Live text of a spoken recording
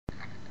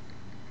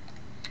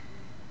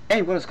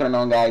Hey, what's going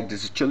on, guys?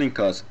 This is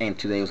Chillinkus, and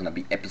today is gonna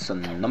be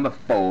episode number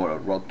 4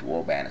 of Road to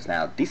War Banners.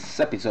 Now, this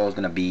episode is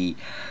gonna be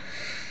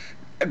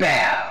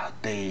about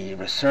the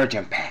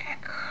Resurgence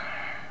pack.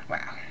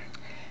 Wow,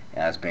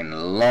 yeah, it's been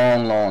a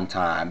long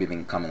time. We've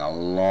been coming a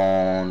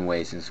long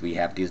way since we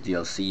have this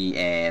DLC,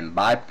 and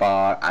by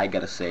far, I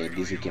gotta say,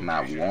 this came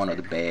out one of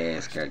the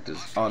best characters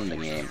on the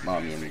game. I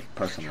mean,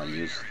 personal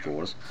use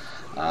force,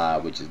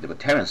 which is the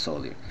Veteran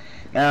Soldier.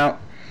 Now,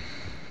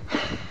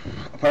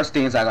 first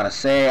things I want to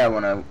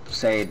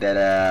say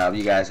that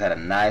you guys had a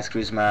nice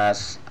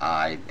Christmas.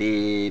 I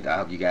did. I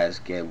hope you guys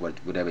get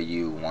whatever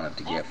you wanted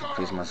to get for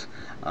Christmas.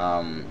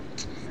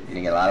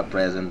 Didn't get a lot of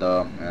present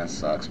though. That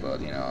sucks,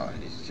 but you know,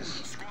 it's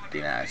just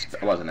I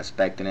wasn't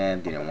expecting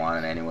it. Didn't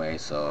want it anyway,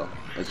 so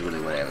it's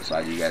really whatever. So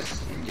I hope you guys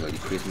enjoy your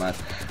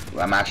Christmas.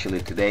 I'm actually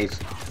today's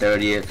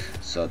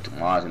 30th, so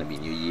tomorrow's gonna be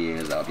New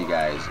Year's. I hope you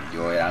guys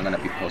enjoy it. I'm gonna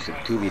be posting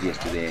 2 videos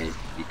today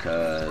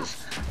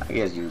because I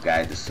guess you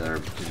guys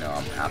deserve, you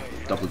know,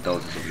 double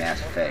doses of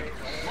Mass Effect.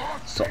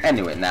 So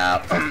anyway,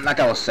 now like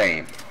I was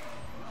saying,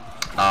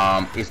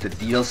 it's the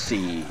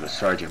DLC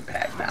Resurgence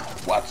pack. Now,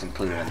 what's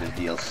included in this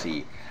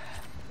DLC?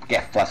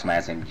 Get Plasma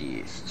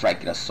SMG,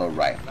 Striker Assault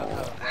Rifle,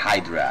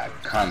 Hydra,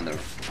 Condor,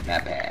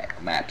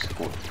 Maps,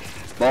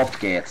 both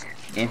gets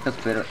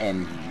Infiltrator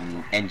and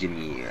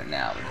Engineer.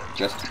 Now,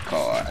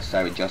 Justicar,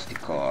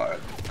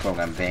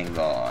 Program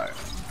Vanguard,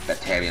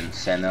 Battalion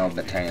Sentinel,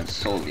 Battalion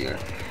Soldier,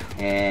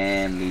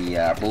 and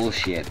the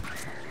bullshit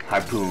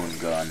Harpoon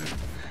Gun,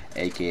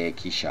 aka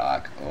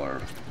Keyshock,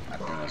 or I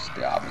think it's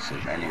the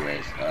opposite.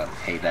 Anyways,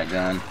 hate that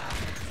gun.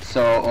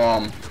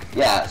 So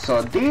yeah,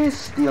 so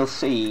this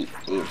DLC,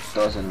 it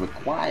doesn't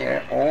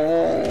require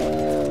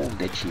all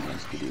the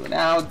achievements to do.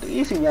 Now the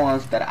easy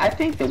ones that I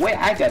think the way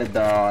I got it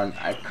done,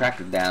 I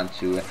cracked it down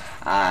to,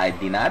 I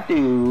did not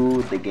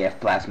do the Get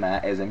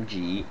Plasma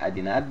SMG, I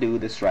did not do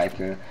the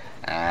Striker,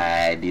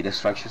 I did the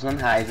structures on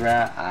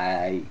Hydra,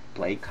 I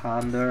played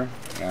Condor.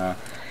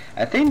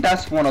 I think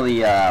that's one of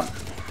the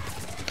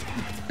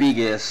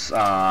biggest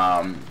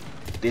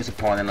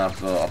disappointment of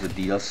the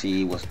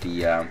DLC was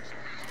the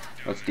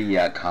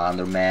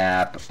Condor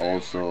map.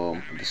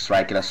 Also the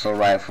Striker Assault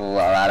Rifle.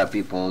 A lot of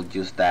people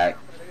use that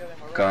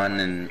gun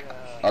and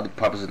other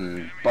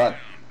purposes but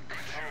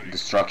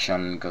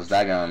destruction, because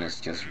that gun is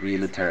just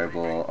really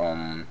terrible.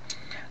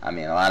 I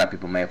mean, a lot of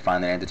people may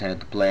find it entertaining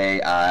to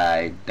play.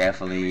 I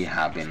definitely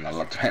have been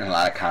trying a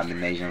lot of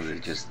combinations.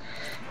 It's just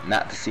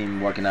not the scene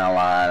working out a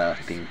lot. I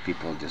think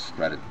people just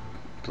rather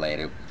play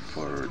it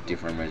for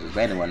different reasons.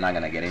 But anyway, I'm not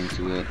gonna get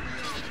into it.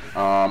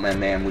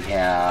 And then we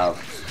have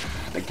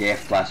the Get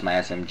Plasma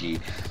SMG.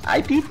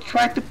 I did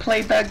try to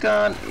play that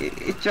gun.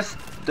 It just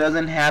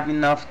doesn't have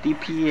enough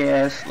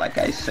DPS. Like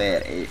I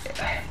said,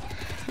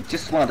 it's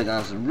just one of the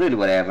guns. Really,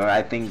 whatever.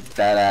 I think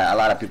that a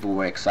lot of people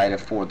were excited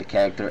for the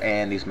character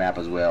and this map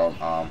as well.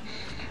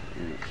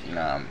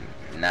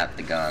 Not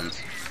the guns.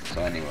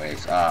 So,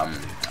 anyways,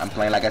 I'm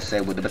playing, like I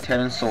said, with the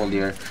Battalion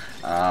Soldier,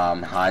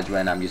 Hydra,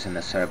 and I'm using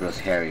the Cerberus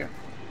Harrier.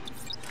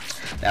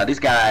 Now this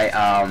guy,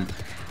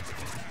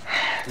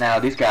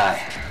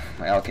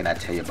 what can I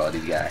tell you about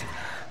this guy?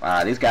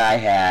 This guy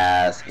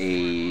has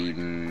a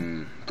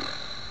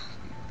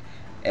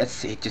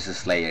it's just a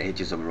Slayer, it's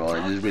just overall,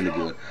 it is really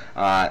good.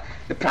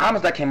 The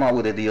problems that came out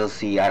with the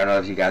DLC, I don't know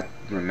if you guys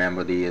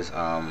remember these,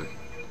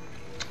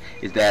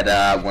 is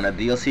that when the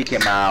DLC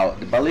came out,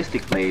 the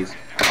ballistic blades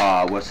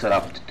were set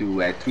up to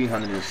do a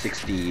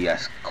 360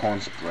 cone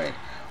spread,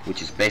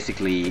 which is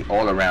basically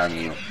all around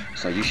you.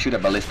 So you shoot a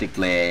ballistic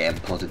blade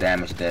and plus the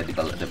damage that the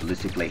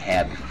ballistic blade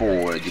had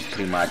before, you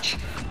pretty much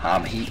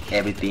hit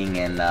everything,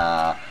 and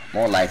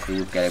more likely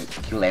you can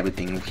kill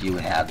everything if you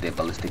have the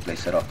ballistic blade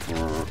set up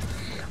for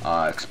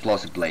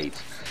explosive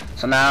blades.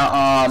 So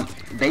now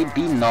they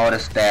did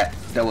notice that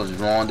that was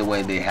wrong the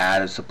way they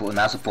had it.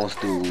 Not supposed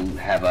to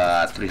have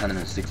a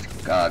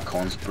 360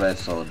 cone spread,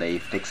 so they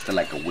fixed it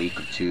like a week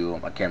or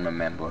 2. I can't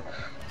remember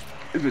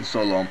if it's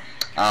so long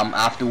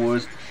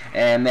afterwards.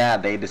 And yeah,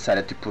 they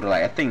decided to put it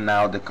like, I think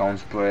now the cone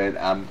spread,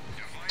 I'm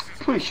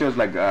pretty sure it's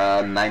like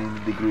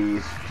 90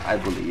 degrees, I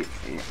believe.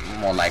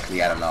 More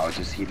likely, I don't know,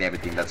 just hit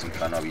everything that's in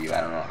front of you. I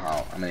don't know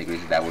how many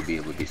degrees that would be.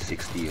 It would be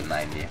 60 or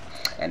 90.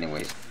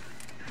 Anyways,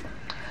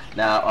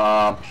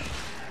 now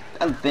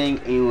I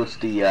think it was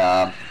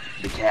the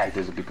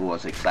characters that people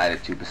was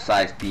excited to,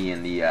 besides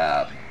being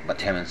the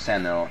Battalion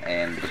Sentinel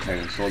and the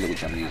Battalion Soldier,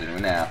 which I'm using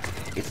right now.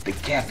 It's the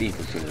Cap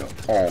Infiltrator.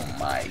 Oh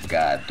my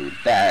god, dude,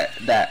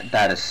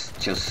 that is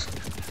just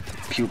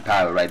pure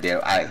power right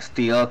there. I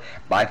still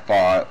by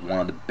far one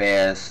of the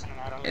best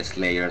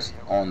Slayers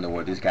on the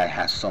world. This guy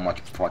has so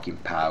much fucking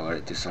power,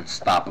 it is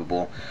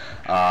unstoppable.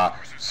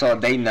 So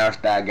they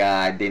nerfed that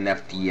guy. They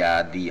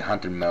nerfed the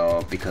Hunter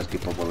mode because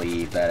people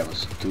believe that it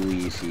was too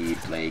easy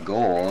to play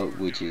gold,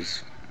 which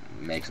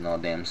makes no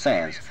damn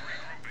sense.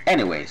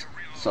 Anyways,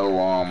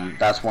 so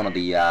that's one of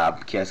the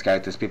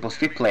characters people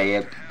still play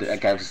it. The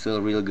character is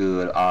still really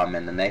good.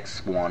 And the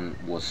next one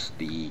was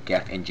the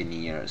Geth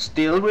Engineer,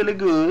 still really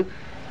good.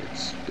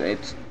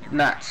 It's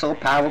not so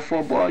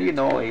powerful, but you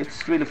know,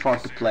 it's really fun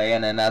to play,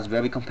 and then that's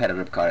very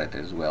competitive character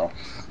as well.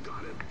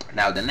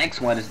 Now the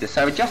next one is the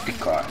Sarah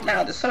Justicar.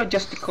 Now the Sarah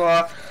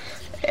Justicar,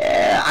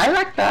 I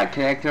like that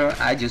character.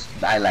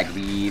 I like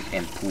Reeve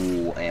and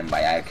Pool and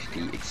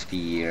Biography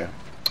Sphere.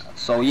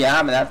 So yeah,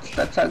 I mean,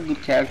 that's a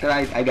good character.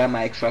 I got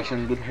my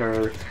extraction with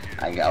her.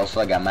 I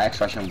got my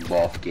extraction with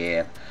both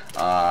Gap.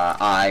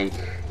 I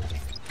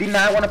did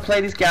not want to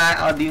play this guy.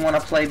 I didn't want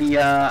to play the.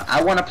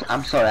 I want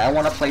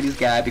to play this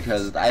guy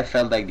because I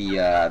felt like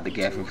the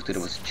Gap from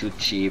Futura was too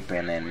cheap,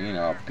 and then you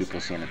know people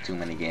seeing too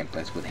many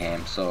gameplays with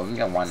him. So you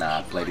know, why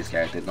not play this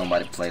character?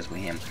 Nobody plays with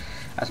him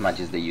as much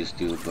as they used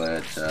to,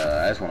 but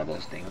it's one of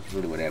those things.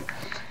 Really, whatever.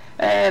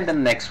 And the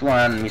next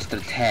one, Mr.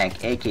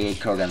 Tank, aka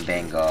Kurgan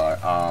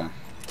Vanguard.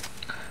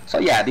 So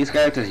yeah, this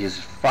character is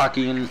just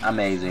fucking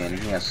amazing.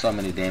 He has so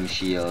many damn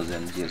shields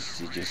and he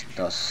just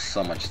does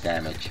so much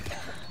damage.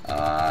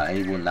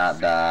 He will not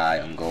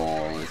die on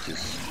goal. It's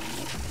just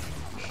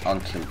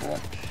unkillable.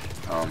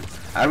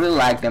 I really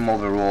like them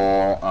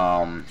overall.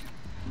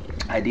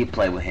 I did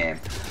play with him.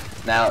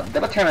 Now, the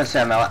Battalion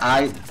 7,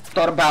 I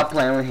thought about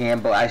playing with him,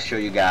 but I show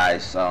you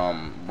guys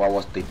what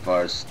was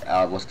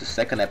the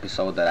second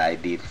episode that I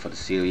did for the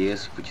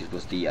series, which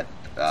was the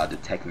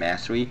Tech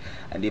Mastery.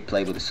 I did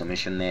play with the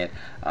Submission Net.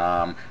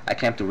 I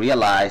came to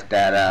realize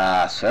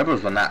that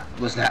servers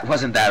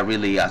wasn't that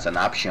really as an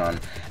option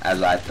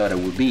as I thought it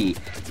would be.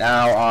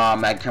 Now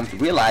I came to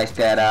realize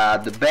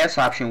that the best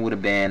option would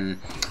have been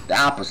the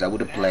opposite. I would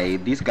have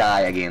played this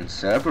guy against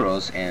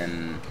Cerberus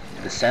and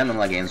the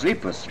Sentinel against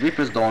Reapers.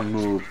 Reapers don't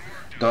move.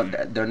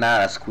 They're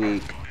not as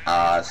quick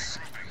as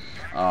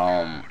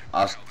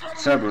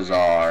Cerberus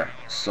are,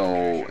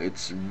 so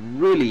it's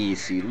really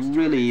easy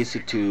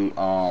to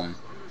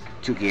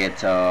get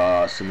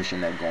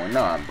submission net going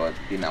on, but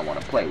did not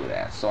want to play with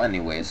that. So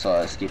anyway, so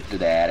I skipped to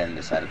that and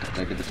decided to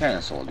play the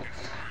Battalion Soldier.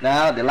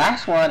 Now the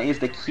last one is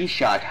the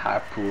Keyshot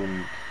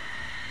Harpoon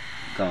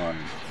gun.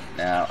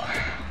 Now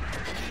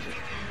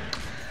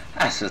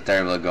that's a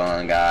terrible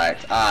gun,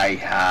 guys. I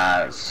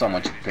had so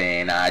much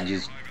pain. I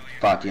just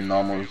fucking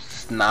almost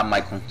snap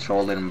my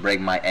controller and break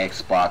my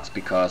Xbox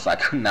because I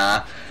could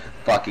not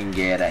fucking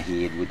get a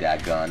hit with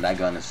that gun. That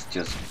gun is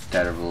just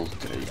terrible.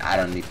 I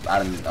don't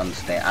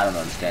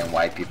understand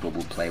why people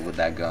would play with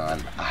that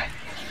gun.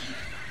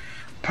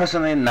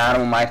 Personally, not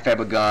one of my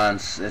favorite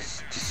guns.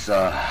 It's just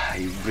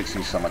it brings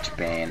me so much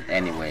pain.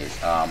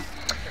 Anyways,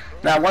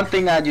 now one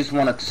thing I just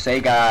wanted to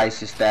say,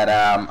 guys, is that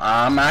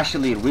I'm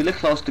actually really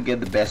close to get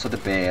the best of the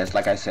best.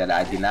 Like I said,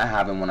 I did not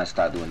have it when I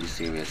started doing this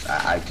series.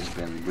 I've just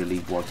been really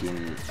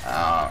working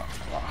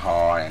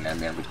hard and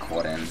then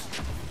recording.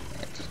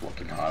 Just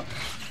working hard,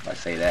 if I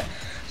say that.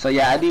 So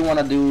yeah, I did want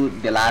to do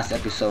the last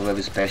episode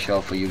very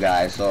special for you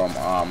guys. So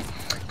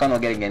kind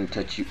of getting in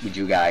touch with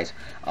you guys.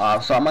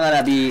 So I'm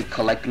gonna be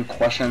collecting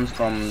questions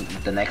from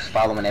the next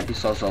following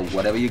episodes. So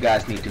whatever you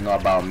guys need to know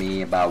about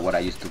me, about what I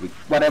used to,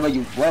 whatever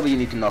you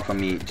need to know from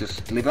me,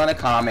 just leave it in the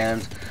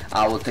comments.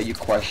 I will take your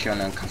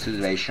question and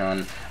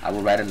consideration. I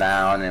will write it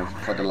down, and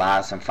for the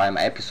last and final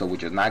episode,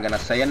 which is not gonna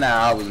say it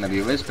now, it's gonna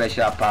be really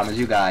special. I promise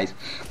you guys.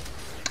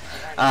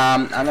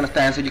 I'm gonna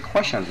answer your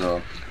questions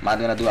though. Am I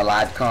gonna do a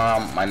live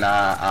com? Might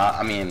not.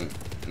 I mean,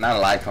 not a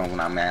live com when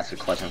I'm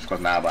answering questions, of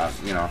course not. But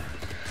you know.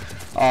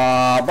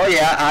 But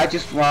yeah, I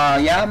just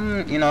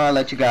you know, I'll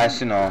let you guys,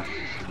 you know,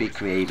 be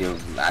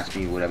creative. Ask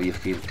me whatever you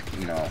feel,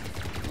 you know,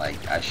 like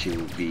I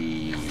should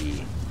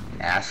be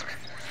asked.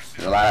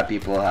 A lot of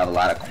people have a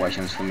lot of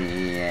questions for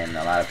me, and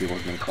a lot of people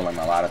have been calling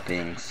me a lot of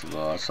things.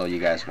 So you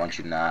guys want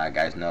you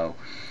guys know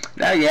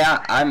that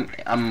yeah,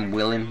 I'm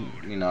willing,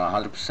 you know,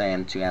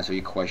 100% to answer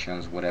your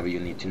questions, whatever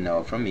you need to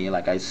know from me.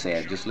 Like I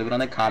said, just leave it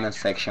on the comment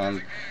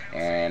section,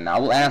 and I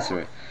will answer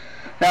it.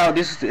 Now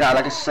this is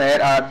like I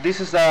said, this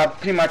is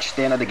pretty much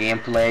the end of the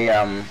gameplay.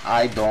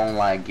 I don't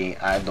like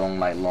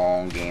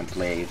long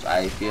gameplays.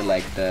 I feel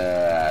like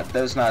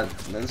there's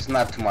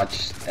not too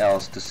much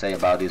else to say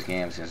about this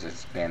game since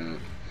it's been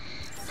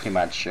pretty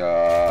much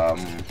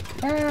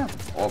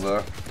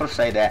over, per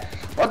se that.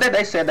 Well,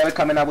 they said they were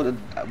coming up with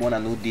a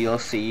new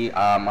DLC.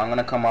 I'm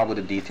gonna come up with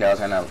the details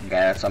and I'll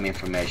get some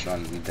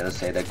information. They'll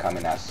say they're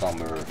coming out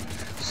summer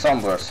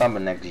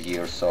next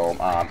year. So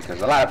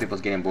because a lot of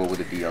people's getting bored with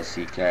the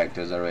DLC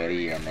characters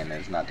already, and then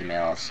there's nothing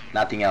else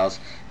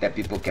that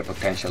people can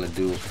potentially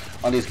do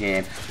on this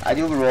game.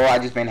 Overall, I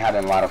just been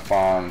having a lot of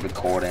fun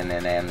recording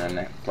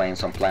and playing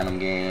some Platinum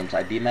games.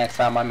 I did max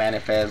out my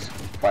manifest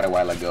quite a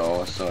while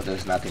ago, so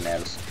there's nothing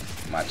else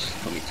much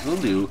for me to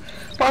do,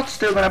 but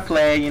still gonna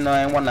play, you know,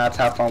 and whatnot,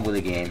 have fun with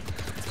the game.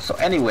 So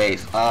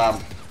anyways,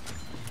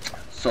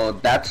 so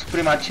that's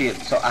pretty much it.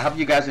 So I hope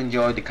you guys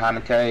enjoyed the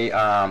commentary.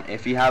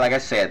 If you have, like I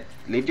said,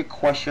 leave your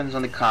questions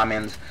on the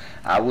comments.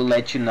 I will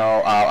let you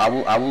know.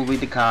 I will read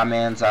the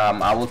comments.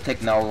 I will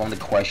take note on the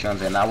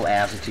questions, and I will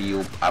answer to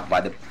you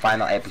by the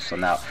final episode.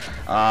 Now,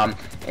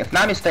 if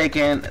not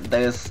mistaken,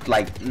 there's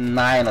like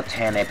 9 or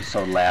 10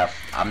 episodes left.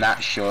 I'm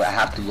not sure. I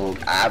have to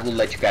look. I will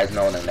let you guys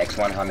know in the next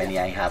one how many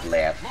I have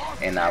left,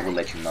 and I will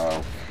let you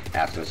know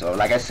after. So,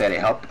 like I said,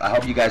 I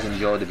hope you guys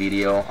enjoyed the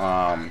video.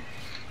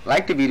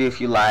 like the video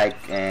if you like,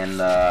 and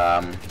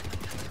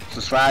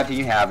subscribe if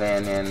you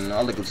haven't, and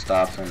all the good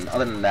stuff. And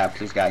other than that,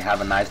 please guys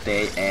have a nice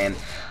day, and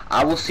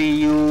I will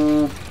see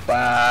you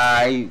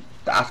by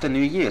after New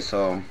Year.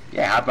 So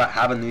yeah, have a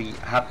happy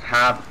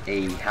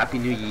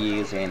New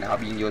Year's, and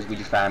hope you enjoy with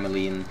your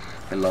family and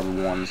your loved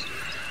ones.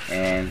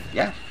 And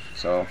yeah,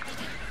 so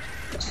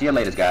see you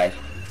later, guys.